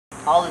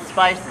All the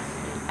spices.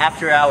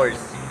 After hours.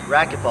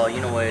 Racquetball,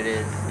 you know what it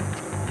is.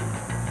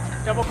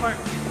 Double court.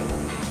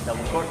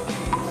 Double court.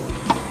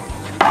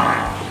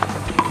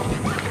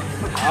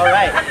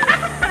 Alright.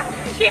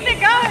 Keep it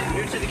going.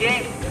 New to the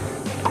game.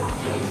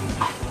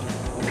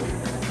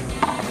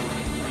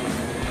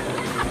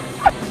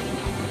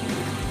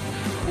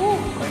 Ooh,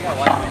 I gotta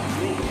watch my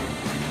swing.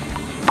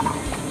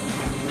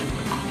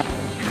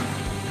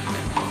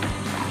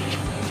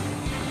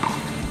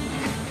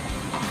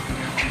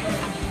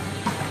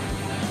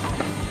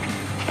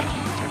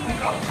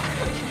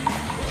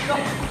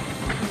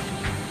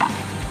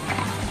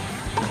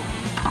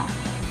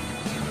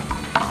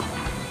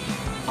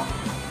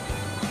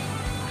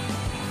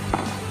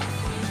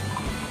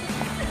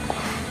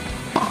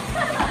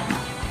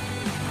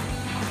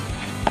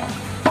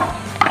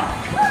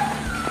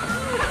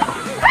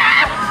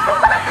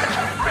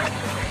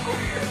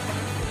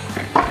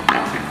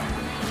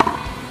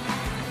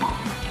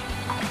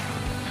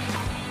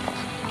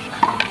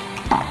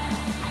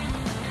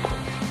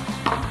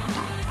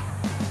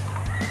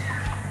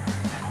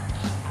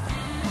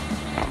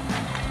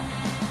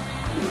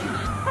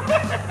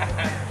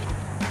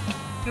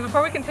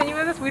 Before we continue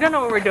with this, we don't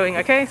know what we're doing,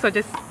 okay? So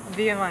just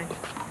be in line. Keep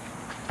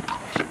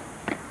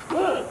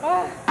it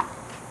going!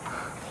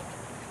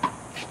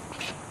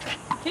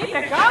 Keep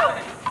it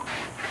going!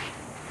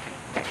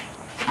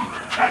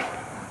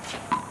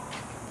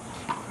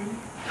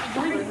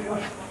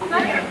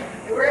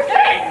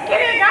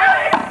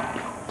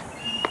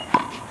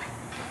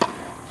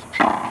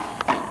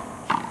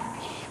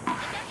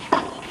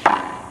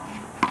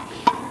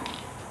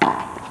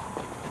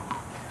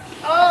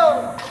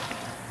 Oh!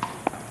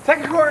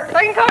 Second court.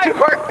 Second court. Two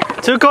court.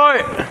 Two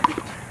court.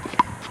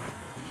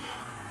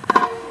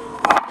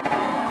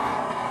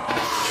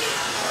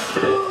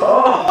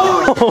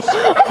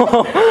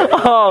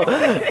 Oh,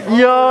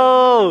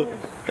 yo,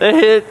 it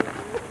hit.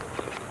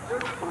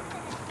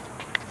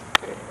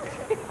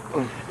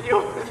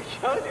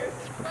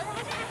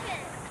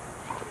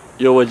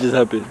 Yo, what just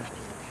happened?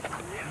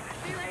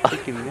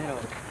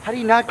 How do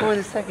you not go in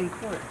the second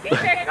court? Keep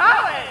it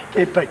going!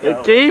 Keep it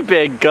going. Keep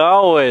it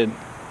going.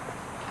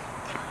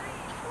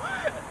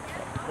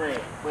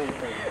 Wait.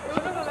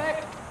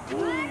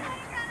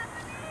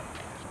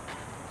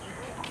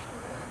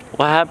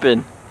 What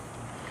happened?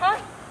 Huh?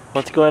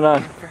 What's going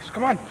on?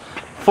 Come on.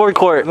 Four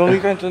court. No,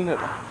 leave Antonio.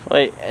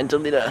 Wait,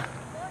 Angelita.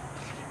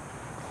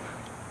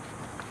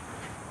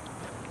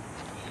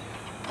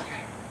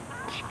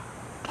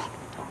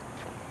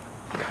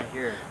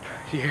 Here.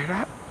 You hear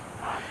that?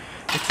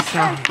 It's a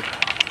sound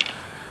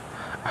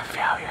of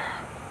failure.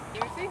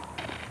 You see?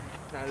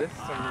 Now this is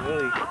some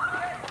really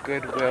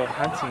goodwill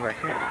hunting right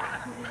here.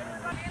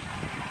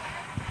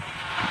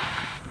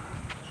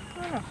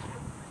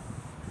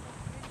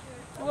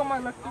 Look at my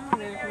left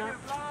arm, it's not.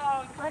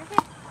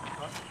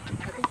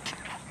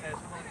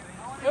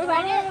 It was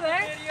on over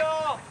there.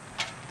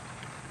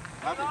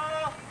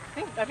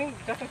 I think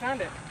Justin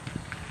found it.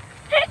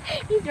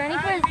 He's running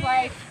for his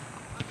life.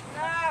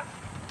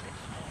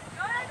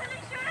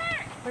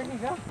 Where'd he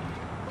go?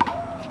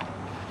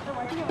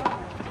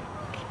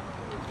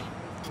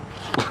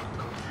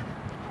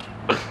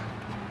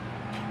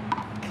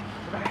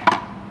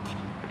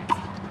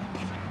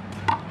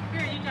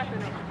 Here, you got the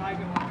number. I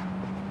go on.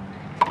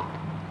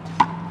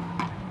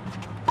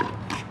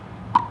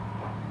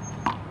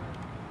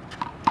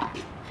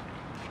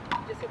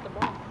 Just hit the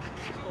ball.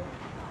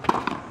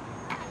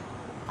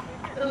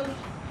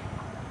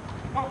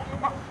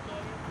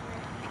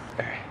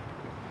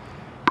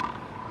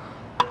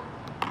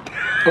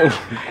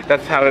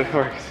 That's how it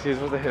works. You're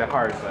supposed to hit it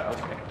hard, but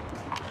okay.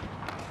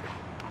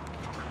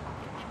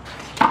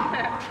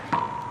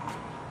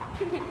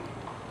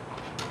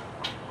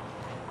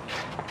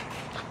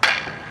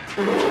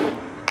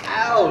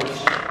 Ouch!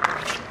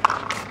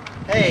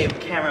 Hey,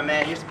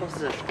 cameraman, you're supposed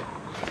to.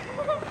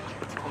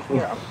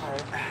 You're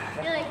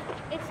like,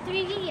 it's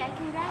 3D, I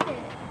can grab it.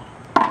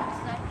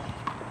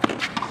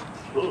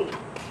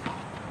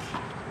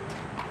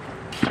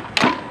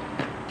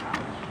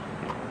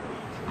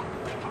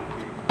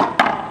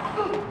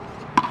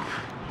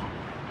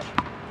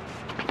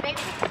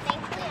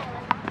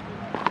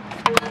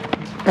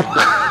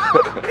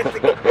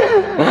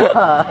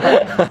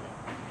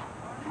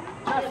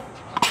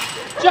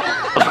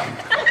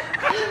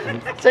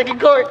 Second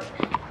court.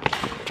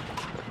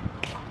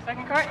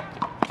 Second cart?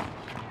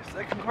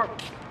 Second court.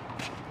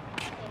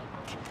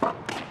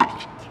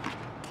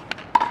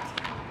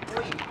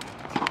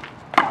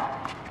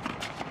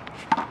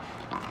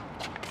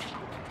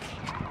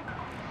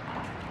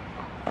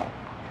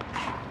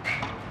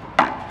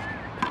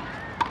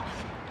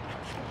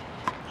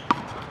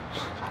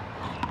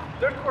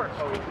 Third court.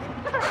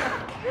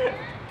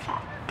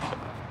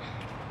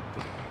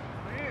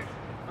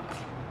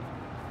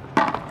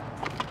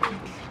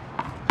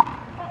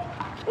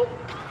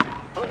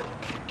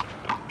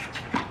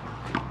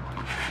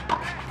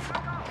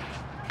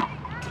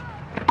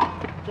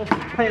 Just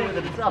playing with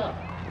himself.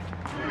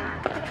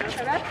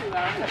 Okay, that's too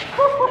loud.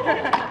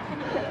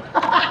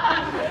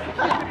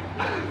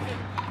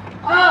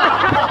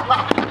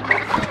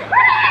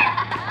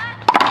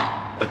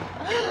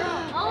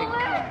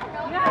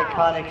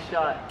 Iconic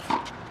shot.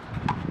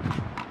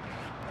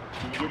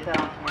 Did you get that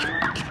on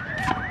camera?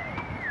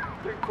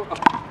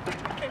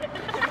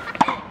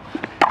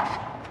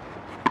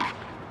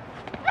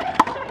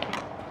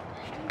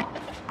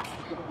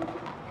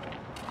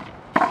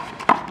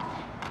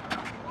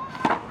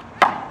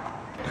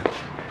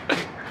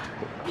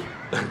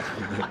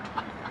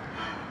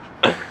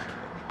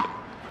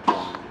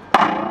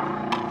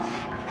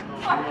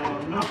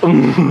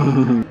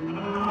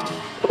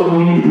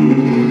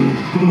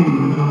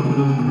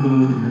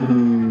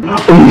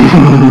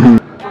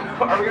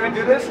 Are we gonna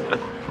do this?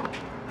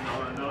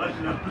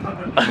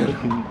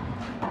 No.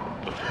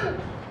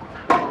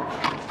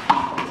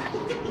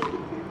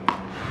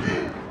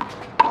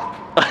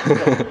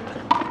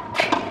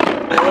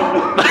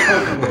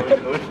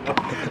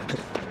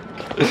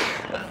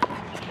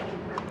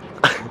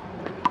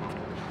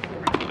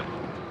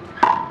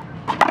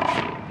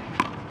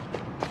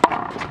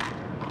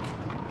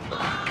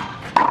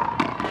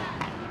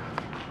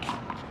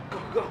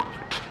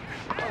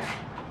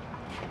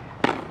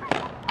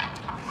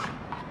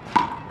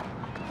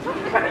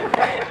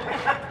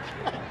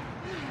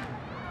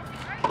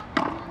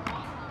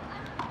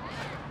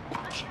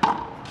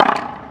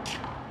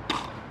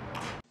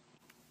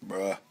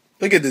 Bruh,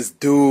 look at this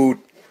dude.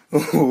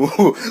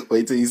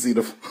 Wait till you see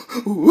the.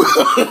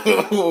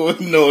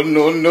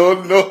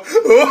 No.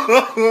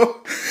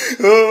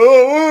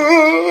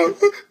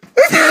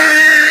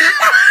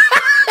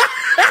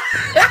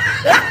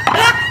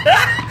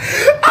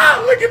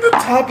 Ah, look at the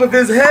top of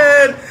his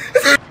head.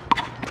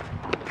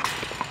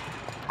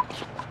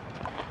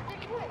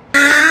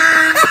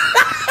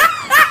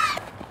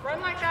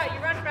 Run like that, you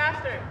run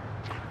faster.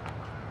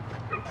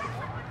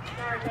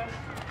 Sorry,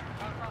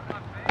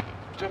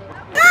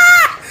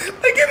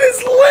 Look at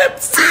his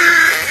lips.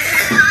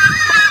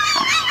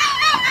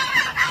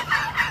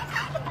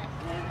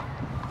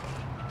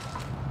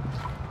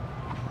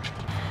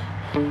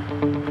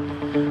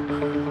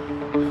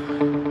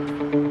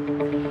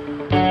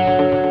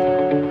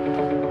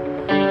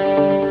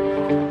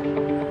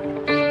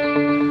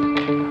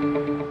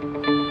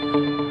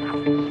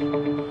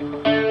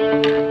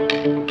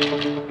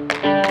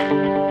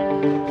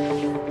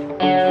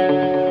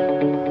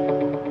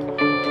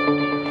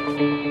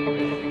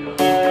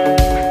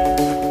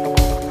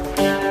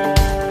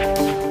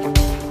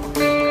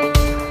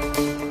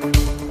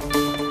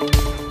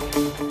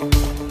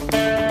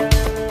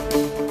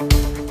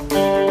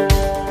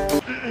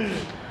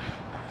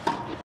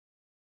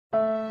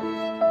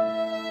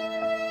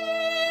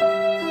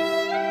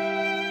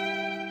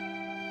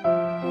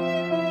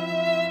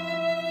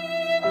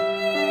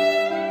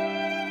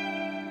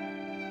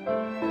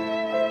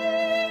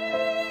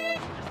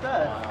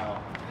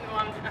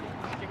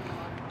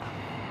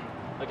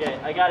 Okay,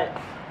 I got it.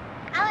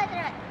 I'll do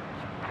it.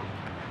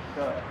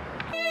 Go.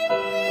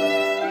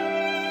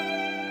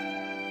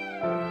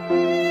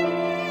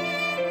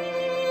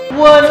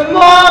 What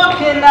more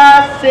can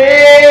I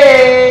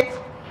say?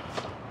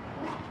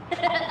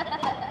 Okay,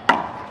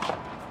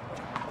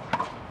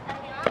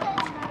 I'll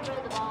just throw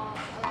the ball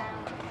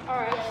around.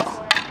 Alright.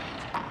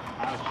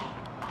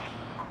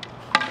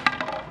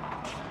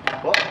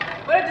 What?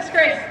 What a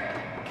disgrace.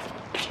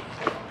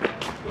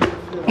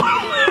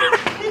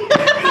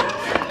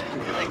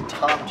 Like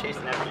Tom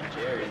chasing after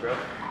Jerry, bro.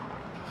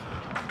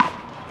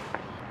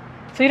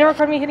 So you don't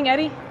record me hitting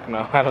Eddie?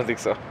 No, I don't think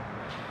so.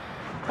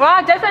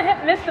 Wow, Justin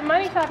missed the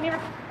money shot. Never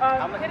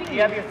How much? hitting Do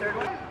you have your third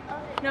one?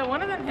 No,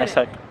 one of them I hit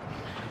suck. it.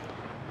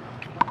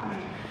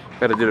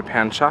 Gotta do the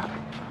pan shot.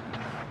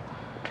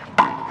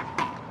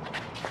 How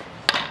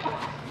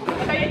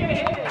you gonna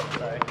hit it?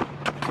 Sorry.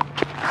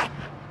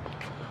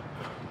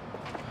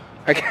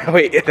 I can't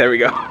wait. There we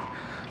go.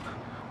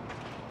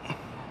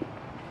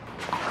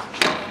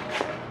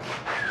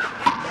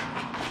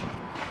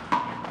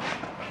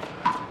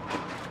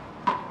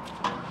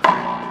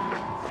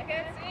 I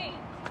can't see.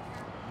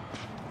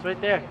 It's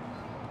right there.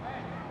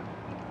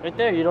 Right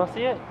there, you don't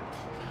see it?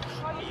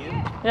 Oh, you see it?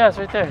 Yeah, it's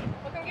right there.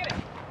 Look and get it.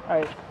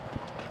 Alright.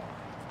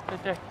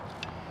 Right there.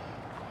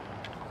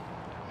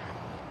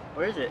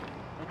 Where is it?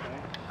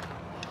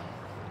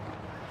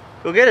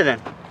 Go get it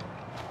then.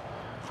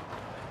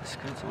 This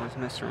guy's always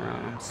messing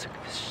around. I'm sick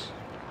of this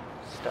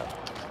stuff.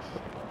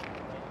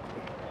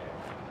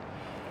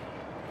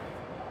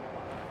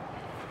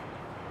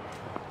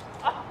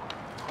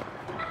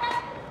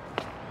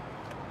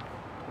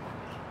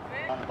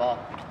 On the ball.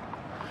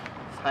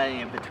 He's hiding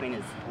it between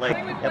his legs.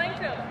 Who are we playing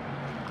to?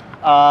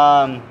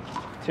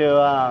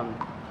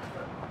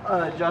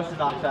 Justin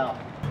knocks out.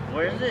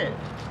 Where is it?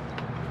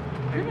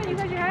 You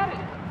said you had it.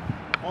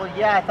 Well,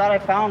 yeah, I thought I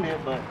found it,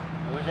 but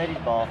where's Eddie's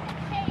ball?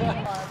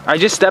 I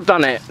just stepped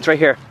on it. It's right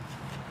here.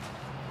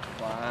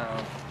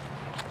 Wow.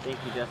 Thank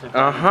you, Justin. For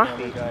Uh-huh.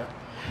 having big feet.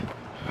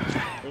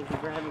 Thank you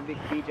for having big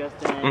feet,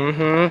 Justin.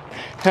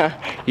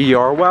 Mm-hmm.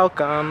 You're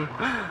welcome.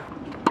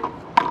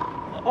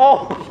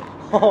 Oh!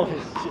 Oh,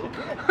 shit.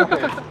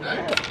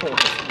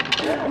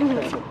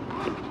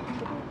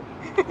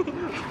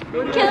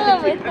 Kill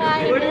him with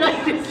that.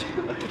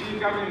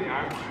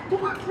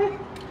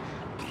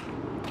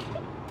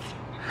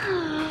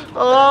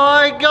 Oh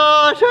my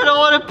gosh, I don't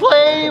want to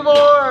play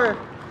anymore!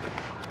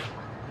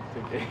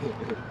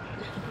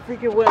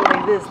 Freaking went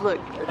like this, look.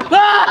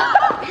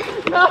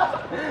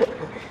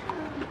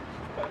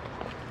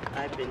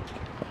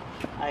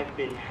 I've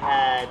been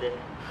had.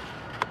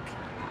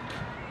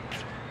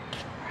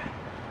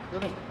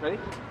 Ruben, ready?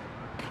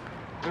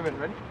 Ruben,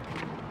 ready?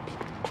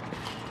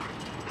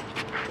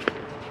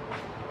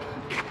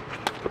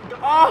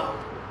 Oh!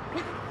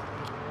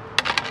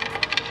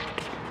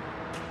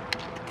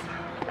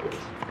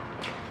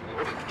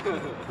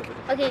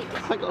 Okay.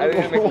 I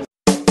didn't make